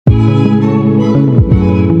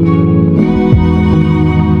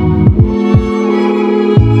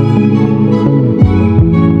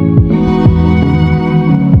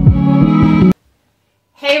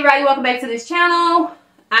back to this channel.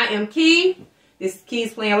 I am Kei. This is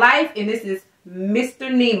Kei's Playing Life, and this is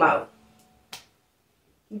Mr. Nemo.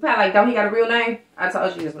 You probably like, don't he got a real name? I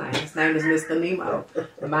told you his name. His name is Mr. Nemo.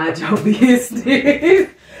 Mind your business.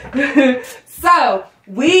 So,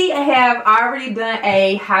 we have already done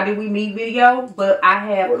a how did we meet video, but I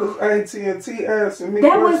have... What is AT&T asking me?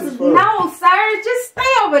 That was... No, sir. Just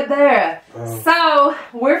stay over there. So,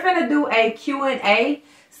 we're finna do a Q&A.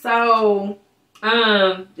 So,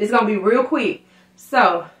 it's gonna be real quick.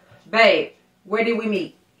 So, babe, where did we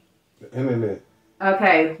meet? The internet.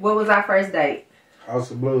 Okay, what was our first date? House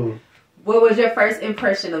of Blues. What was your first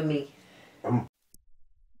impression of me? You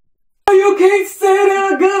can't say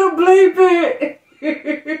that, I gotta bleep it.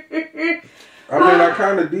 I mean, I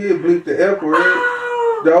kind of did bleep the F word.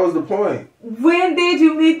 Oh. That was the point. When did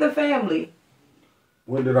you meet the family?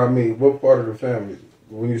 When did I meet? What part of the family?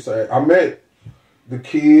 When you say, I met the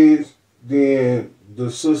kids, then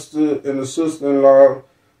the sister and the sister-in-law,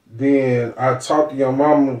 then I talked to your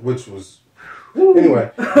mama, which was...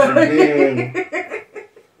 Anyway, and then,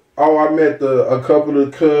 I met a couple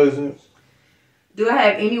of cousins. Do I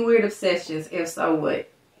have any weird obsessions? If so, what?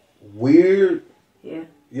 Weird? Yeah.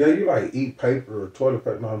 Yeah, you like eat paper or toilet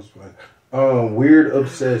paper. No, I'm just playing. Weird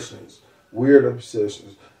obsessions. Weird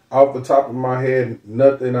obsessions. Off the top of my head,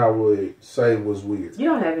 nothing I would say was weird. You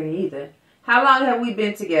don't have any either. How long have we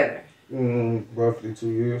been together? Roughly 2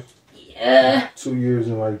 years. Yeah. 2 years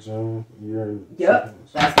in like June. Yep,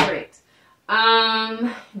 that's correct.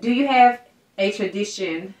 Do you have a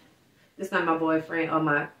tradition? This is not my boyfriend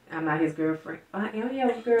or I'm not his girlfriend. I am your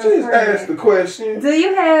girlfriend. Just ask the question. Do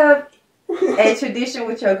you have a tradition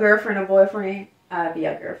with your girlfriend or boyfriend? I'll be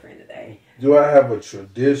your girlfriend today. Do I have a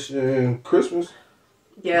tradition? Christmas?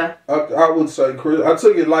 Yeah. I would say Christmas. I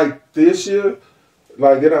took it like this year.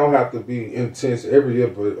 Like, it don't have to be intense every year,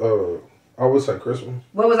 but I would say Christmas.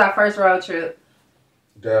 What was our first road trip?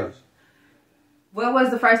 Dallas. What was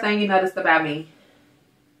the first thing you noticed about me?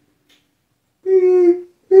 Beep,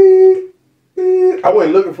 beep, beep. I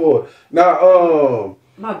wasn't looking for it. Now,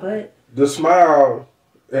 my butt. The smile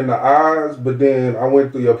and the eyes, but then I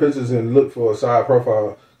went through your pictures and looked for a side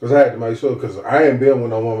profile because I had to make sure, because I ain't been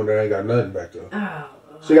with no woman that ain't got nothing back there. Oh.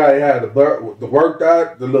 She got to have the worked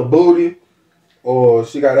out, the little booty, or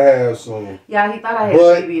she got to have some... Yeah, he thought I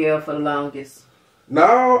had BBL for the longest.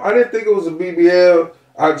 No, I didn't think it was a BBL.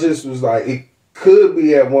 I just was like, it could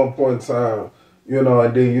be at one point in time, you know,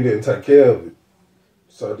 and then you didn't take care of it.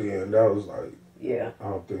 So then that was like, yeah, I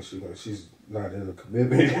don't think she's not in a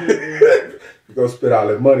commitment. You're going to spend all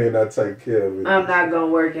that money and not take care of it. I'm not going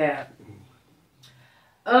to work out.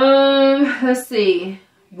 Let's see.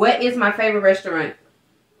 What is my favorite restaurant?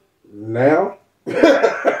 Now?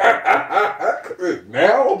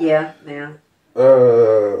 Now? Yeah, now.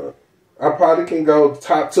 I probably can go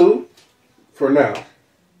top 2 for now.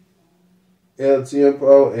 El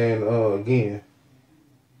Tiempo and again.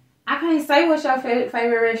 I can't say what's your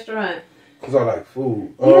favorite restaurant. Because I like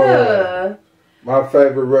food. Yeah. My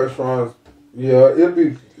favorite restaurants, yeah, it'll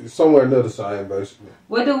be somewhere near the same, basically.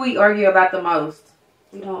 What do we argue about the most?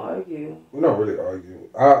 We don't argue. We don't really argue.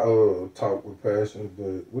 I talk with passion,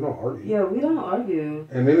 but we don't argue. Yeah, we don't argue.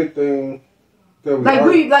 And anything that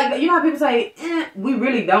we you know how people say, we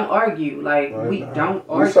really don't argue. Like, right, we don't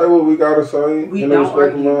argue. We say what we gotta say. We don't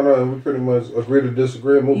argue. And we pretty much agree to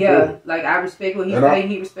disagree and move forward. Like, I respect what he say,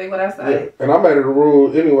 he respect what I say. Yeah. And I made it a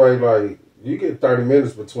rule anyway, like, you get 30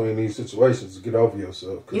 minutes between these situations to get over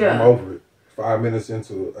yourself. Because I'm over it. 5 minutes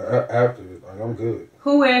into after it, like, I'm good.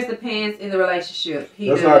 Who wears the pants in the relationship?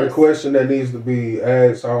 That's not a question that needs to be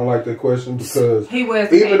asked. I don't like that question because he wears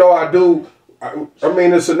the even though I do, I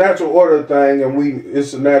mean, it's a natural order thing, and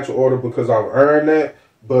it's a natural order because I've earned that.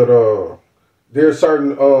 But there are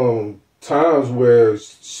certain times where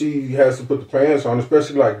she has to put the pants on,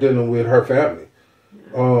 especially like dealing with her family.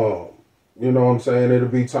 You know what I'm saying? It'll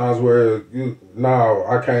be times where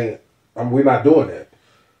I can't. We're not doing that.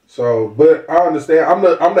 So, but I understand. I'm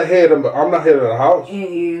the head of the house. It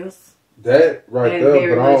is that right and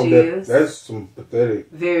there, but that's some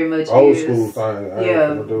pathetic, very much old school thing.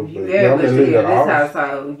 Yeah, very much is. This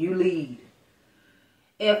household, you lead.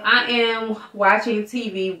 If I am watching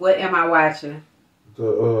TV, what am I watching?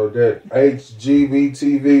 That HGB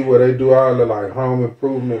TV where they do all the like home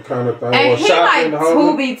improvement kind of thing. And or he like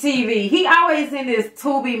Tubi TV. He always in this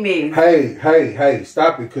Tubi mix. Hey,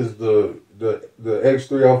 stop it, because the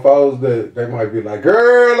X304s that they might be like,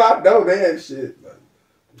 girl, I know that shit. Like,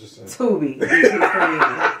 just saying. Tubi.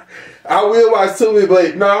 I will watch Tubi,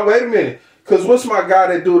 but no, wait a minute. Because what's my guy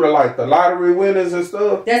that do the lottery winners and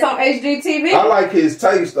stuff? That's on HGTV? I like his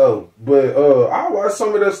taste, though. But I'll watch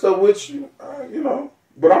some of that stuff with you. You know.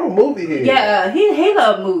 But I'm a movie head. Yeah, he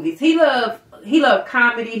love movies. He love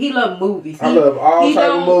comedy. He love movies. I love all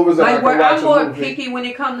type of movies. Like where I'm more picky when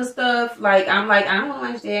it comes to stuff. Like I'm like I don't want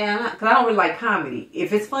to watch that because I don't really like comedy.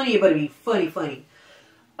 If it's funny, it better be funny.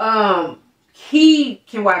 He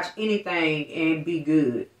can watch anything and be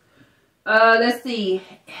good. Let's see.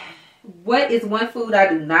 What is one food I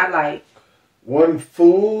do not like? One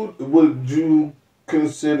food would you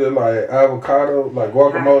consider like avocado, like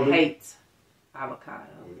guacamole? I hate avocado.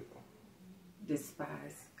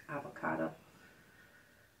 Despise avocado.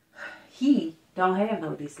 He don't have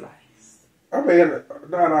no dislikes. I mean,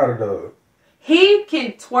 not out of the. He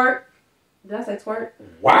can twerk. Did I say twerk?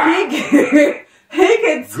 Wow. He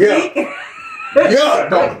can tweak. Yeah,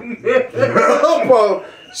 don't.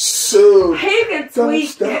 So he can tweak.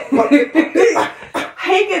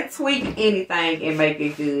 He can tweak anything and make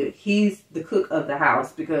it good. He's the cook of the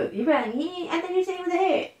house because you're like, I think you said he was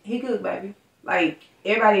ahead. He cook, baby. Like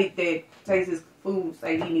everybody that tastes his food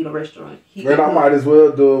say he need a restaurant. And I might as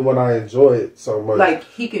well do it when I enjoy it so much. Like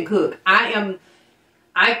he can cook. I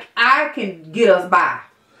can get us by.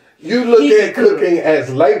 You look at cooking as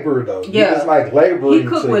labor though. Yeah. It's like laboring. He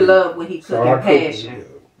cook with love when he cook in passion.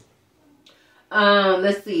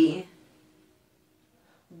 Let's see.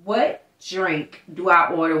 What drink do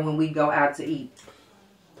I order when we go out to eat?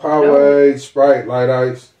 Powerade, Sprite, light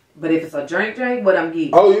ice. But if it's a drink, what I'm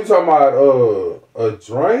getting? Oh, you talking about a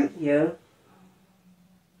drink? Yeah.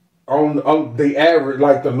 On the average,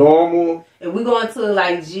 like the normal. If we going to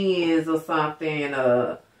like gins or something,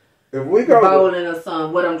 if we go bowling or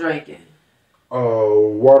something, what I'm drinking?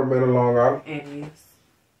 Watermelon Long Island. And yes.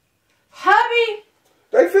 Hubby.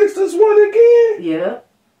 They fixed this one again. Yeah.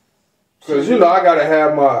 Cause you know I gotta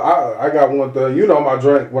have my I got one thing. You know my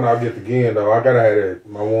drink when I get the again though. I gotta have that,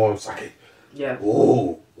 my warm sake. Yeah.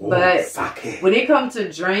 Ooh. But sake. When it comes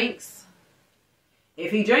to drinks,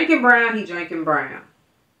 if he drinking brown, he drinking brown.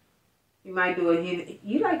 You might do a Hennessy.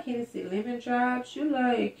 You like Hennessy lemon drops. You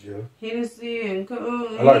like Hennessy and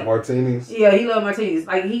I like martinis. Yeah, he love martinis.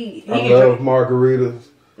 Like he I love margaritas.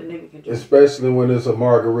 The nigga can drink. Especially when it's a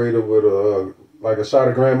margarita with a like a shot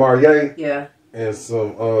of Grand Marnier. Yeah. And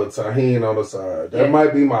some tahini on the side. That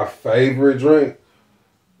might be my favorite drink.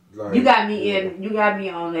 Like, you got me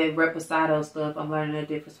on that reposado stuff. I'm learning the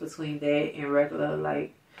difference between that and regular,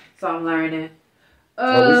 like, so I'm learning.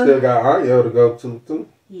 So we still got Anya to go to too.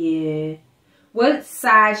 Yeah. What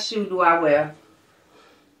size shoe do I wear?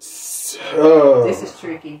 This is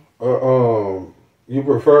tricky. You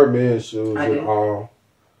prefer men's shoes I and do.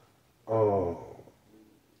 all.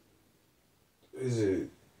 Is it?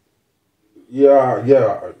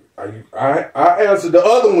 Yeah. I answered the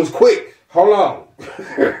other ones quick. Hold on,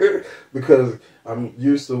 because I'm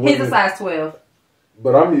used to women. He's a size 12.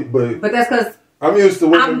 But that's because I'm used to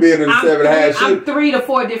women being in a 7.5 shoe. I'm 3 to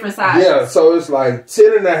 4 different sizes. Yeah, so it's like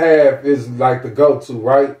 10.5 is like the go-to,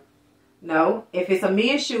 right? No, if it's a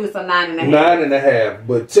men's shoe, it's a 9.5. 9.5,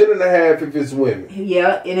 but 10.5 if it's women.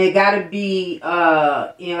 Yeah, and it got to be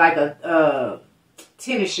in like a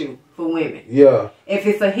tennis shoe for women. Yeah. If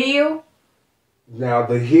it's a heel. Now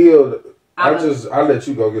the heel, I let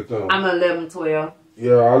you go get them. I'm 11, 12.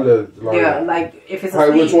 Yeah, I let like if it's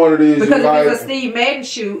a which one of these? Because if it's a Steve Madden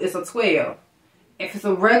shoe, it's a 12. If it's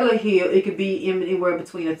a regular heel, it could be anywhere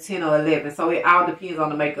between a 10 or 11. So it all depends on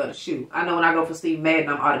the makeup of the shoe. I know when I go for Steve Madden,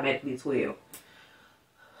 I'm automatically 12.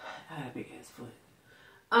 I got a big ass foot.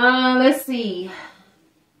 Let's see.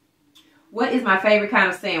 What is my favorite kind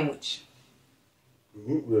of sandwich?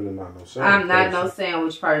 You really not no sandwich. I'm not no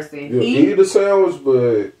sandwich person. You eat a sandwich,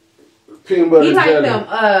 but peanut butter and jelly.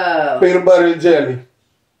 Them, peanut butter and jelly.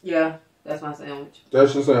 Yeah, that's my sandwich.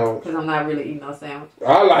 That's your sandwich. Because I'm not really eating no sandwich.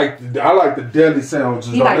 I like the deli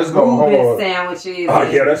sandwiches. He like Let's go hard. Sandwiches. Oh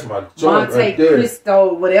yeah, that's my joint Monte right there.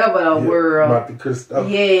 Cristo, whatever the world. Monte Cristo.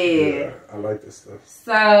 Yeah. I like this stuff.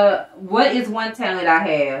 So, what is one talent I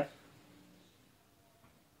have?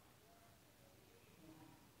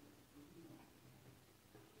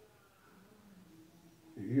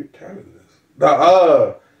 You're talentless.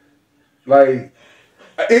 Like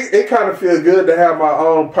it kind of feels good to have my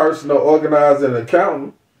own personal organizer and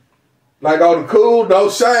accountant. Like on the cool, no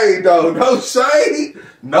shade though, no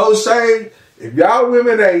shade. If y'all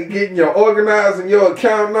women ain't getting your organizer and your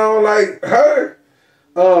accountant on like her,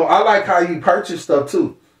 I like how you purchase stuff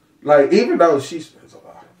too. Like even though she spends a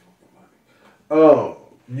lot of money,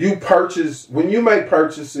 you purchase when you make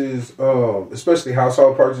purchases, especially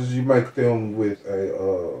household purchases, you make them with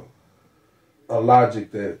a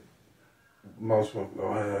logic that most people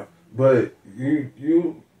don't have. But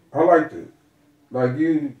I like that. Like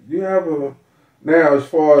you have a now as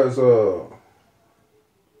far as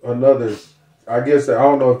another I guess I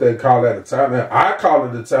don't know if they call that a talent. I call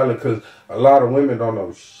it a talent because a lot of women don't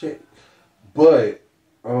know shit. But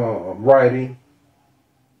writing.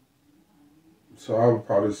 So I would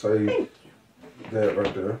probably say that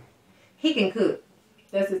right there. He can cook.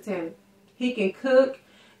 That's his talent. He can cook,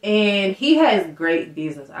 and he has great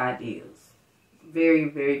business ideas. Very,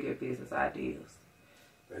 very good business ideas.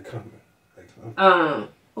 They coming. They coming.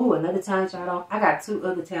 Oh, another talent y'all don't. I got 2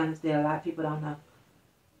 other talents that a lot of people don't know.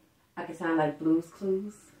 I can sound like Blue's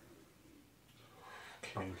Clues.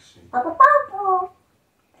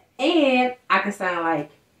 And I can sound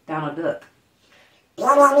like Donald Duck.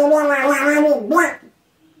 What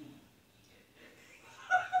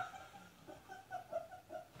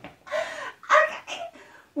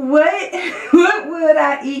would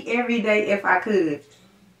I eat every day if I could?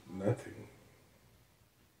 Nothing.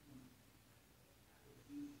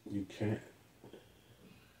 You can't.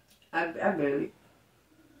 I barely.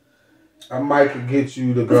 I might could get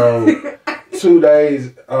you to go 2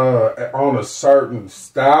 days on a certain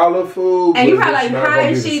style of food. And you probably like, how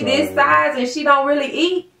is she this size and she don't really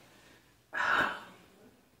eat?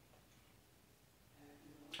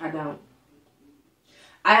 I don't.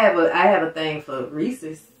 I have a thing for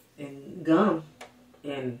Reese's and gum,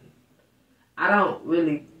 and I don't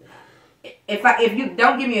really. If you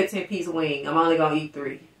don't give me a 10-piece wing, I'm only gonna eat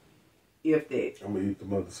 3. If that. I'm gonna eat the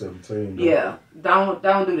mother 17. Though. Yeah, don't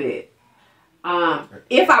do that.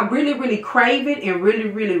 If I really, really crave it and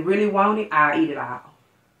really, really, really want it, I'll eat it all.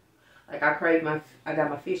 Like I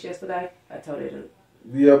got my fish yesterday. I told her to.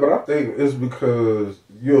 Yeah, but I think it's because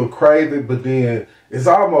you'll crave it, but then it's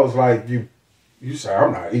almost like you say,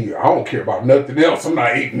 I'm not eating. I don't care about nothing else. I'm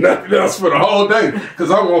not eating nothing else for the whole day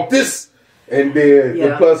because I want this. And then,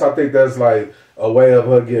 and plus, I think that's like a way of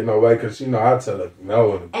her getting away because, you know, I tell her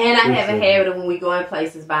no. And I have a habit of when we go in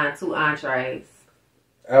places buying 2 entrees.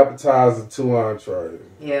 Appetizer, 2 entrees.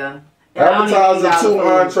 Yeah. Appetizer, 2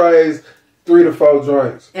 entrees, 3 to 4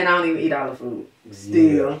 drinks. And I don't even eat all the food.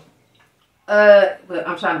 Still. Yeah. But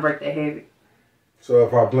I'm trying to break that habit. So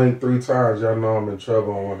if I blink 3 times, y'all know I'm in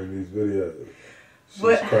trouble on one of these videos.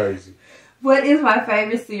 She's crazy. What is my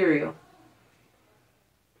favorite cereal?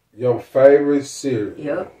 Your favorite cereal?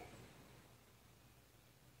 Yep.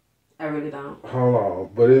 I really don't. Hold on,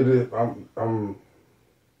 but it is. I'm.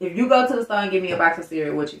 If you go to the store and give me a box of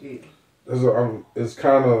cereal, what you get? It's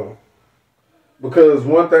kind of because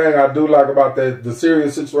one thing I do like about the cereal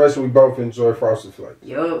situation, we both enjoy Frosted Flakes.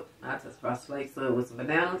 Yup, I just Frosted Flakes with some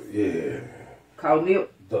bananas. Yeah. Cold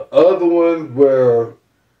milk. The other one, where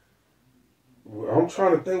I'm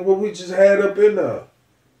trying to think what we just had up in there.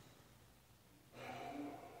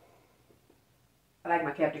 I like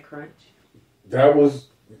my Captain Crunch. That was.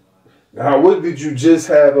 Now, what did you just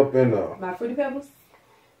have up in there? My Fruity Pebbles.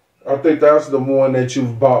 I think that's the one that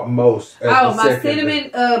you've bought most. My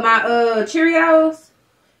cinnamon, my Cheerios.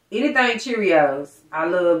 Anything Cheerios. I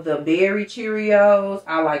love the berry Cheerios.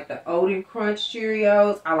 I like the Oat Crunch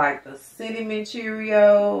Cheerios. I like the cinnamon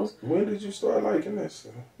Cheerios. When did you start liking that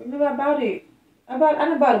stuff? Remember I bought it. I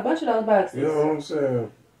done bought a bunch of those boxes. You know what I'm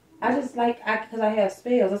saying? I just like, because I have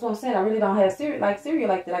spells. That's what I'm saying. I really don't have cereal like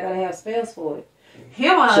that. I gotta have spells for it.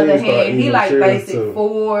 Him, on the other hand, he like Basic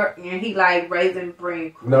 4, and he like Raisin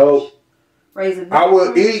Bran Crunch. No. Raisin Nut I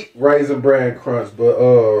would Crunch. eat Raisin Bran Crunch, but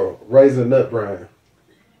Raisin Nut Bran.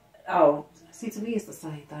 Oh, see, to me it's the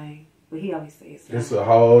same thing. But he always says so. It's a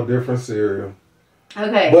whole different cereal.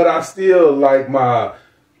 Okay. But I still like my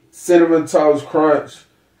Cinnamon Toast Crunch.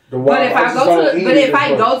 But if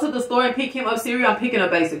I go to the store and pick him up cereal, I'm picking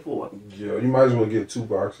up Basic 4. Yeah, you might as well get 2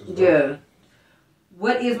 boxes. Though. Yeah.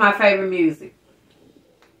 What is my favorite music?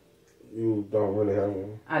 You don't really have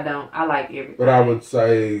one. I don't. I like everything. But I would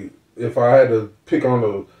say if I had to pick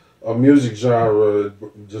on a music genre,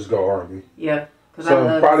 just go R&B. Yeah.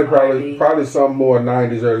 So probably some more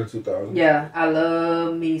 90s, early 2000s. Yeah, I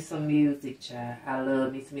love me some music, child. I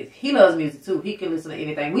love me some music. He loves music too. He can listen to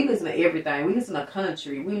anything. We listen to everything. We listen to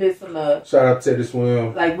country. We listen to shout out Teddy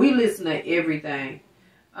Swim. Like we listen to everything.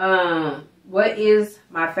 What is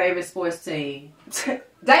my favorite sports team?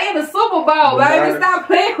 They in the Super Bowl, baby. Stop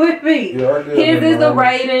playing with me. Yeah, his is the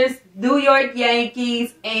Raiders, New York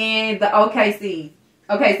Yankees, and the OKC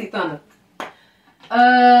Thunder.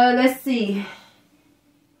 Let's see.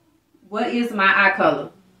 What is my eye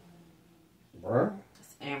color? Brown.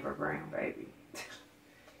 It's amber brown, baby.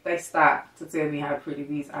 They stopped to tell me how pretty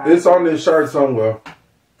these eyes It's on this shirt somewhere.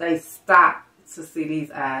 They stopped to see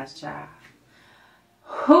these eyes, child.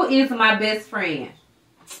 Who is my best friend?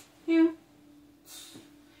 Him.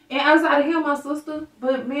 And outside of him, my sister.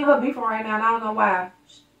 But me and her beefing right now, and I don't know why.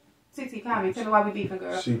 Titi, call me. Tell me why we beefing,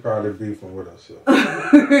 girl. She probably beefing with herself.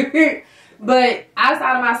 But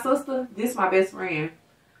outside of my sister, this is my best friend.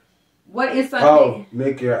 What is something? Oh,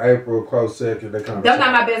 Nikki and April, close second. They kind of. They're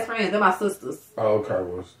not my best friends. They're my sisters. Oh, okay.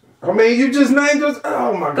 Well, I mean, you just named us.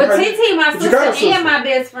 Oh my god. But TT, my sister, and my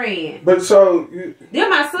best friend. But so they're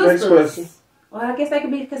my sisters. Next question. Well, I guess they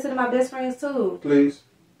could be considered my best friends too. Please.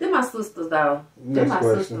 They're my sisters though. They're my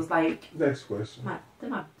sisters. Like next question. They're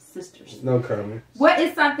my sisters. No comments. What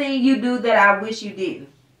is something you do that I wish you didn't?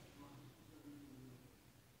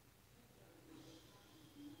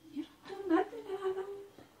 You don't do nothing that I don't.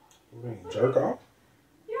 You mean jerk off?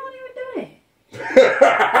 You don't even do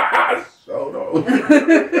that. So no.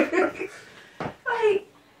 Like,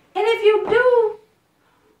 and if you do,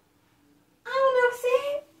 I don't know, see?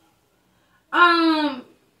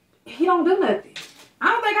 He don't do nothing. I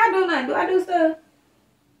don't think I do nothing. Do I do stuff?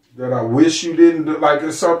 That I wish you didn't do. Like,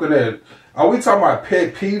 it's something that. Are we talking about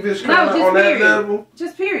pet peevish kind of on period. that level?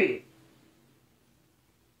 Just period.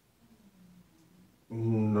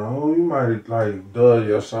 No, you might like dull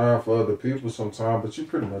your shine for other people sometime, but you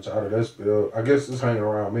pretty much out of that spell. I guess it's hanging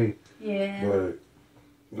around me. Yeah. But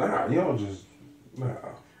nah, you don't just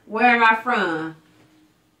Where am I from?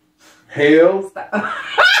 Hell. Stop.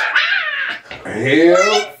 Hell.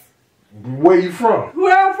 What? Where you from?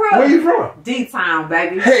 Where I'm from? Where you from? D-Town,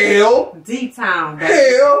 baby. Hell. D-Town, baby.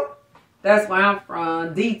 Hell. That's where I'm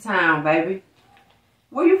from. D-Town, baby.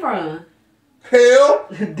 Where you from? Hell.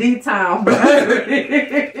 D-Town,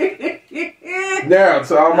 baby. Now,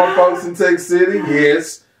 to all my folks in Texas City,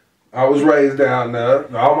 yes, I was raised down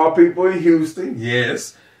there. All my people in Houston,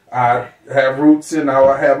 yes, I have roots and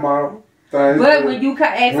I have my things. But when you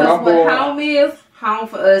ask us what home is, home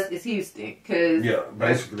for us is Houston. Cause yeah,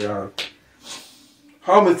 basically,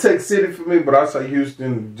 home is Texas City for me, but I say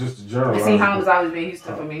Houston just in general. See, home has always been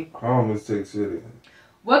Houston for me. Home is Texas City.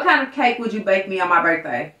 What kind of cake would you bake me on my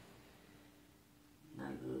birthday?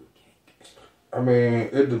 I mean,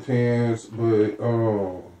 it depends, but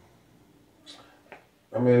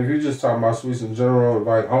I mean, if you're just talking about sweets in general,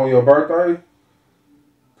 like on your birthday,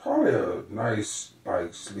 probably a nice,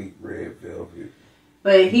 like, sleek red velvet.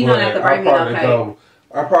 But he don't have to bring me no cake.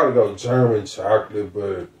 I'd probably go German chocolate,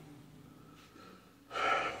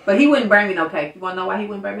 but he wouldn't bring me no cake. You want to know why he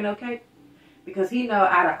wouldn't bring me no cake? Because he know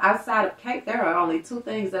outside of cake, there are only two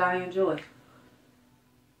things that I enjoy.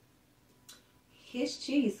 His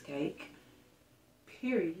cheesecake.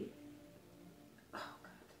 Period. Oh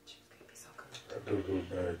God, the cheesecake be so good. I do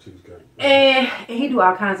bad cheesecake. And he do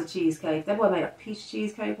all kinds of cheesecakes. That boy made a peach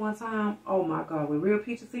cheesecake one time. Oh my God, with real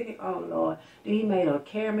peaches in it. Oh Lord. Then he made a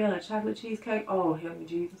caramel and chocolate cheesecake. Oh help me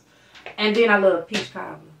Jesus. And then I love peach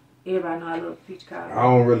cobbler. Everybody know I love peach cobbler. I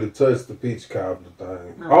don't really touch the peach cobbler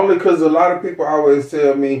thing. No. Only because a lot of people always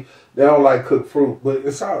tell me they don't like cooked fruit. But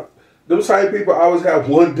it's how them same people always have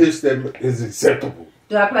one dish that is acceptable.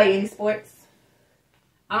 Do I play any sports?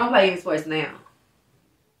 I don't play any sports now.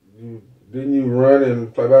 Didn't you run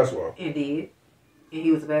and play basketball? Indeed. And he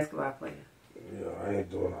was a basketball player. Yeah, I ain't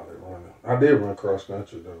doing all that running. I did run cross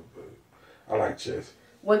country though, but I like chess.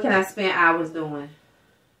 What can I spend hours doing?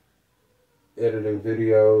 Editing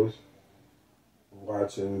videos,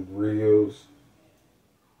 watching reels,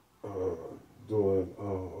 doing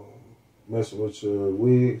messing with your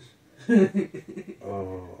wigs,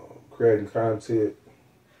 creating content.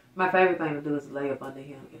 My favorite thing to do is lay up under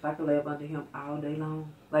him. If I could lay up under him all day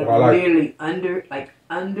long, like literally under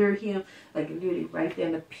him, like literally right there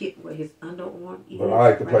in the pit where his underarm is. But I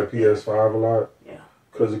like to play PS5 a lot. Yeah.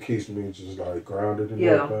 Because it keeps me just like grounded and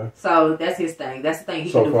everything. So that's his thing. That's the thing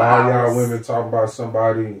he can do for for all hours. y'all women talking about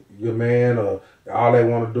somebody, your man, or all they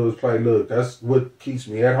want to do is play. Look, that's what keeps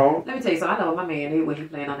me at home. Let me tell you something. I know my man is when he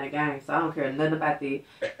playing on that game, so I don't care nothing about that.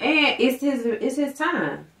 And it's his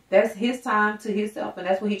time. That's his time to himself, and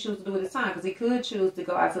that's what he chooses to do with his time. Because he could choose to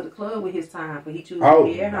go out to the club with his time, but he chooses to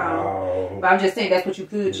be at home. But I'm just saying that's what you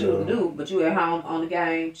could choose to do. But you at home on the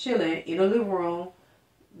game, chilling in the living room,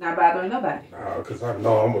 not bothering nobody. Nah, because I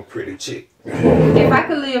know I'm a pretty chick. If I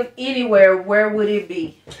could live anywhere, where would it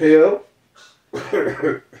be? Hell.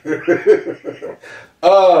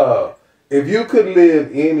 If you could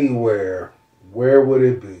live anywhere, where would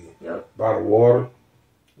it be? Yep. By the water?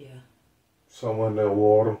 Yeah. Somewhere near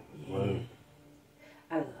water? Yeah. Right.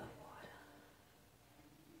 I love water.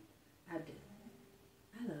 I do.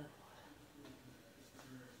 I love water.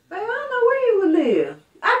 But I don't know where you would live.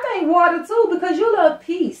 I think water too, because you love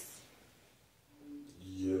peace.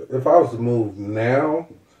 Yeah. If I was to move now,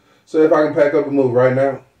 so if I can pack up and move right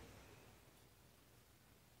now,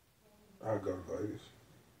 I'd go to Vegas.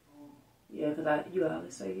 Yeah, because you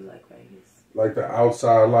always say you like Vegas. Like the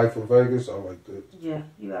outside life of Vegas, I like that. Yeah,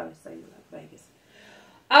 you always say you like Vegas.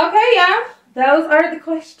 Okay, y'all. Those are the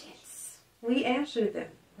questions. We answered them.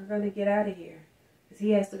 We're going to get out of here. Because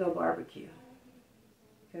he has to go barbecue.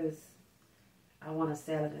 Because I want a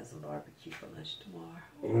salad and some barbecue for lunch tomorrow.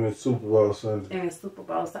 And it's Super Bowl Sunday. And it's Super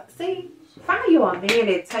Bowl Sunday. See, find you a man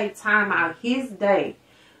that take time out his day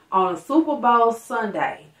on a Super Bowl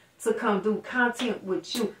Sunday to come do content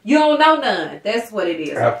with you. You don't know none. That's what it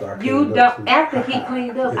is. After he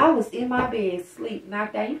cleaned up, I was in my bed, sleep,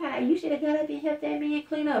 knocked out. You should have got up and helped that man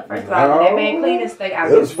clean up. First of all, that man clean and stay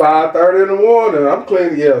out. It was 5:30 in the morning. I'm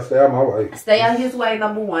cleaning. Yeah, stay out my way. Stay out his way,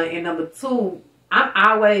 number one. And number two, I'm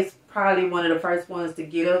always probably one of the first ones to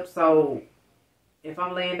get up. So if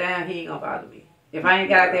I'm laying down, he ain't gonna bother me. If I ain't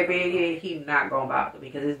got out that bed yet, he not gonna bother me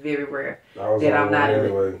because it's very rare that I'm not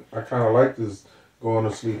anyway. I kind of like this going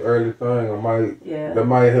to sleep early thing. That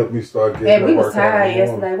might help me start getting. And we was tired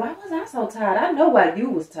yesterday. Why was I so tired? I know why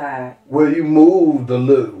you was tired. Well, you moved a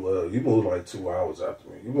little. Well, you moved like 2 hours after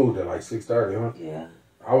me. You moved at like 6:30, huh? Yeah.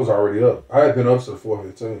 I was already up. I had been up since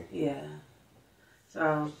 4:15. Yeah.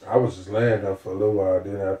 So I was just laying there for a little while.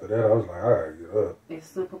 Then after that, I was like, I gotta get up. It's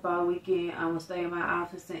Super Bowl weekend. I'm gonna stay in my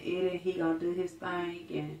office and edit. He gonna do his thing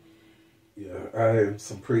and. Yeah, I had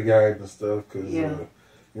some pre-game and stuff because. Yeah.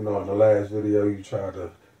 You know, in the last video, you tried to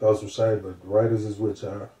throw some shade, but the Raiders is with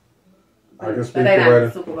y'all. I can speak for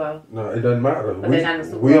Raiders. Super Bowl. No, it doesn't matter.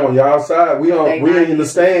 We on y'all side. We in the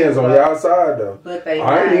stands on y'all side though. But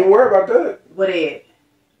I ain't even worried about that. What it?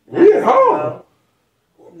 We at home.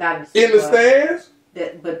 Not in the stands.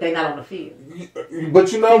 But they not on the field.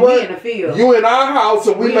 But you know what? We in the field. You in our house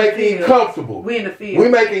and we making you comfortable. We in the field. We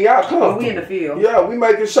making y'all comfortable. We in the field. Yeah, we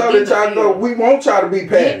making sure that y'all go. We want y'all to be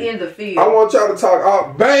petty. Get in the field. I want y'all to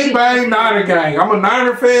talk. Bang, bang, Niner gang. I'm a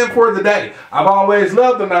Niner fan for the day. I've always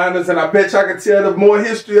loved the Niners, and I bet y'all can tell the more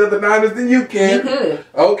history of the Niners than you can. You could.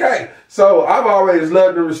 Okay, so I've always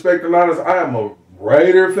loved and respect the Niners. I am a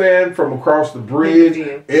Raider fan from across the bridge,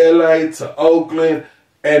 LA to Oakland.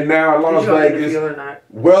 And now Las Vegas.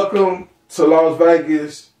 Welcome to Las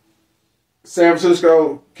Vegas. San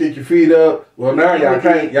Francisco, kick your feet up. Well, now y'all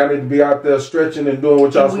can't. Y'all need to be out there stretching and doing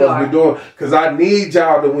what y'all supposed to be doing. Because I need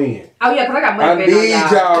y'all to win. Oh, yeah, because I got money. I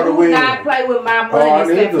need y'all to win. Do not play with my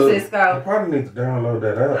money in San Francisco. I probably need to download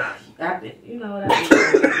that app. You know what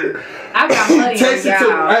I got money text it to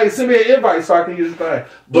me. Hey, send me an invite so I can use the thing.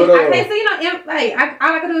 But I can't see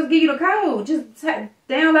all I can do is give you the code. Just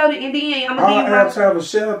download it and then I'm gonna give you. All apps have a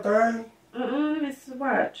shell thing. Let's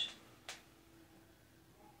watch.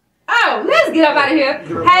 Oh, let's get up out of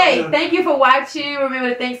here. Hey, thank you for watching. Remember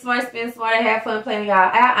to think smart, spend smart, and have fun playing y'all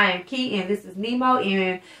out. I am Kei, and this is Nemo,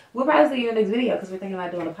 and we'll probably see you in the next video because we're thinking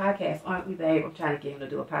about doing a podcast, aren't we, babe? I'm trying to get him to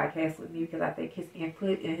do a podcast with me because I think his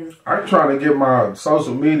input and his... I'm trying to get my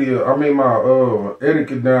social media, my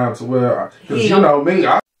etiquette down to where, because you know me,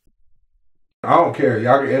 I don't care.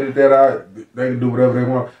 Y'all can edit that out. They can do whatever they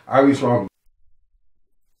want. I be strong.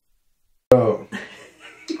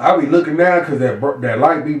 I be looking down because that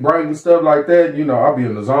light be bright and stuff like that. You know, I'll be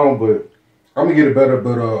in the zone, but I'm going to get it better.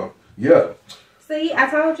 But, yeah. See, I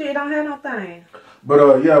told you it don't have no thing.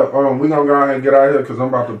 But, yeah, we going to go ahead and get out of here because I'm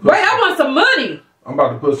about to put... Wait, I want some money. I'm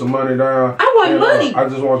about to put some money down. I want money. I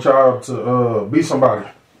just want y'all to be somebody.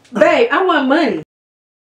 Babe, I want money.